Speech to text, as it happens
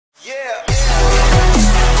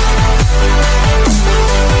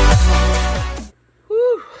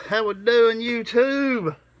How we doing,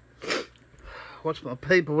 YouTube? What's my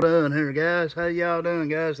people doing here, guys? How y'all doing,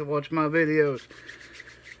 guys, that watch my videos?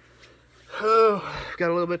 Got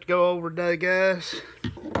a little bit to go over today, guys.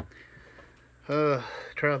 Try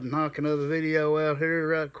to knock another video out here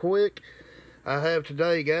right quick. I have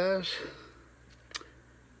today, guys,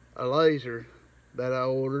 a laser that I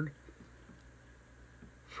ordered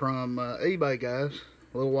from eBay, guys,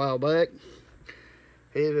 a little while back.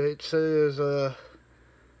 It says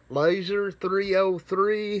Laser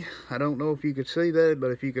 303. I don't know if you could see that,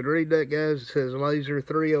 but if you could read that, guys, it says Laser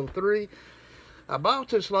 303. I bought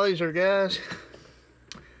this laser, guys,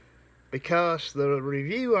 because the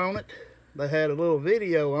review on it, they had a little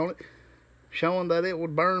video on it showing that it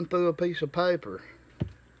would burn through a piece of paper.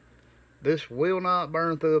 This will not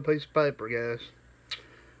burn through a piece of paper, guys.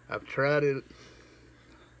 I've tried it,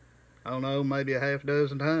 I don't know, maybe a half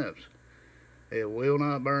dozen times. It will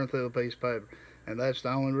not burn through a piece of paper. And that's the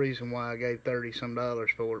only reason why I gave $30-some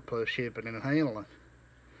for it, plus shipping and handling.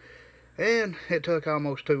 And it took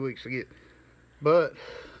almost 2 weeks to get. But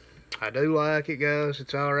I do like it, guys.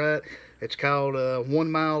 It's alright. It's called a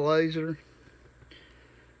 1 mile laser.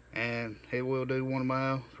 And it will do 1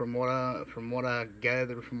 mile from what I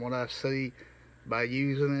gather, from what I see by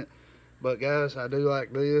using it. But guys, I do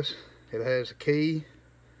like this. It has a key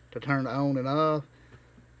to turn it on and off.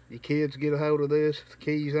 Your kids get a hold of this. If the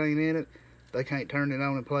keys ain't in it, they can't turn it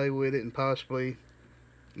on and play with it and possibly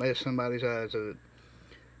mess somebody's eyes up.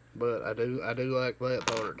 But I do like that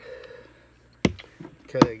part.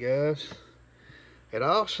 Okay, guys. It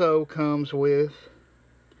also comes with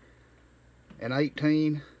an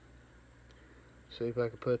 18. See if I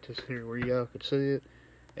can put this here where y'all can see it.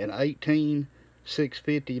 An 18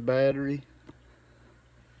 650 battery.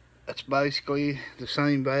 That's basically the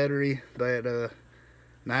same battery that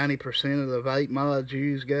 90% of the vape mods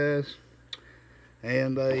use, guys.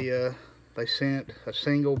 And they sent a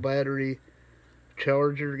single battery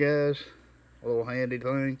charger, guys, a little handy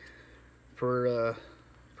thing for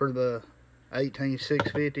the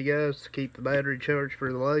 18650, guys, to keep the battery charged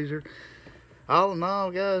for the laser. All in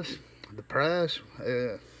all, guys, the price,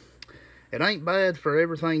 it ain't bad for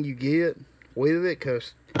everything you get with it,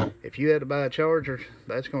 because if you had to buy a charger,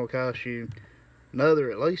 that's going to cost you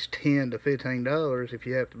another at least $10 to $15 if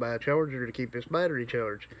you have to buy a charger to keep this battery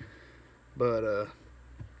charged. But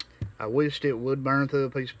I wished it would burn through a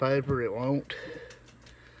piece of paper. It won't.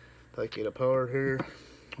 Take it apart here.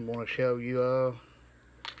 I want to show you all.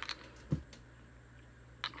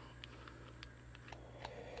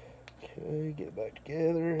 Okay, get it back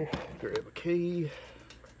together. Grab a key.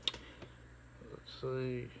 Let's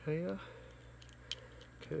see here.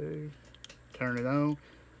 Okay, turn it on.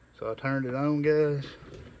 So I turned it on, guys.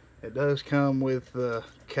 It does come with the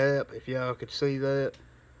cap, if y'all could see that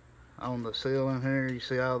on the ceiling here. You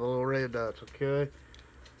see all the little red dots, okay?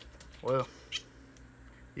 Well,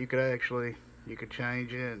 you could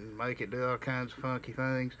change it and make it do all kinds of funky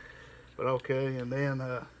things. But okay, and then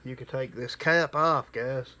you could take this cap off,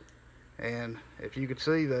 guys. And if you could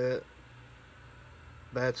see that,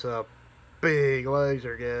 that's a big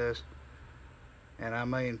laser, guys. And I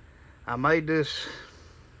mean, I made this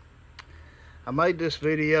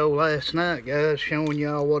video last night, guys, showing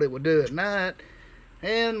y'all what it would do at night,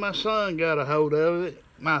 and my son got a hold of it,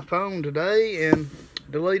 my phone today, and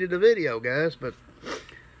deleted the video, guys. But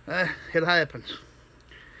it happens.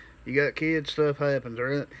 You got kids, stuff happens,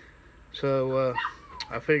 right? So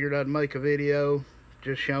I figured I'd make a video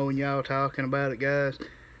just showing y'all, talking about it, guys.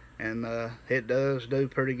 And it does do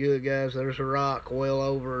pretty good, guys. There's a rock well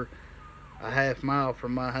over a half mile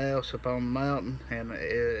from my house up on the mountain, and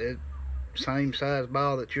it same size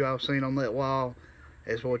ball that you all seen on that wall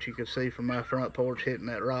is what you could see from my front porch hitting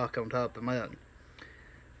that rock on top of the mountain.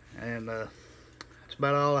 And that's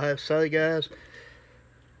about all I have to say, guys.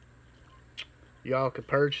 Y'all could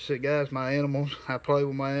purchase it, guys. My animals, I play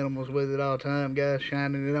with my animals with it all the time, guys.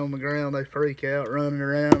 Shining it on the ground, they freak out, running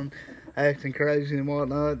around, acting crazy and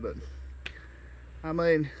whatnot. But I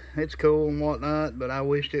mean, it's cool and whatnot, but I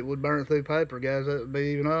wished it would burn through paper, guys. That would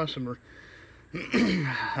be even awesomer.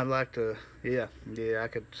 I'd like to, yeah, I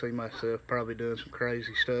could see myself probably doing some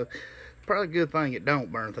crazy stuff. Probably a good thing it don't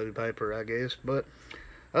burn through paper, I guess. But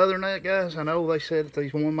other than that, guys, I know they said that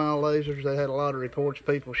these 1 mile lasers, they had a lot of reports of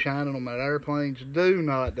people shining them at airplanes. Do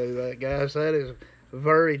not do that, guys. That is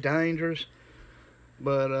very dangerous.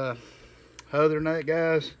 But other than that,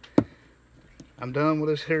 guys, I'm done with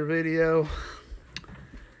this here video.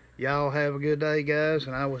 Y'all have a good day, guys,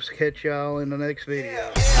 and I will catch y'all in the next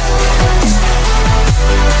video.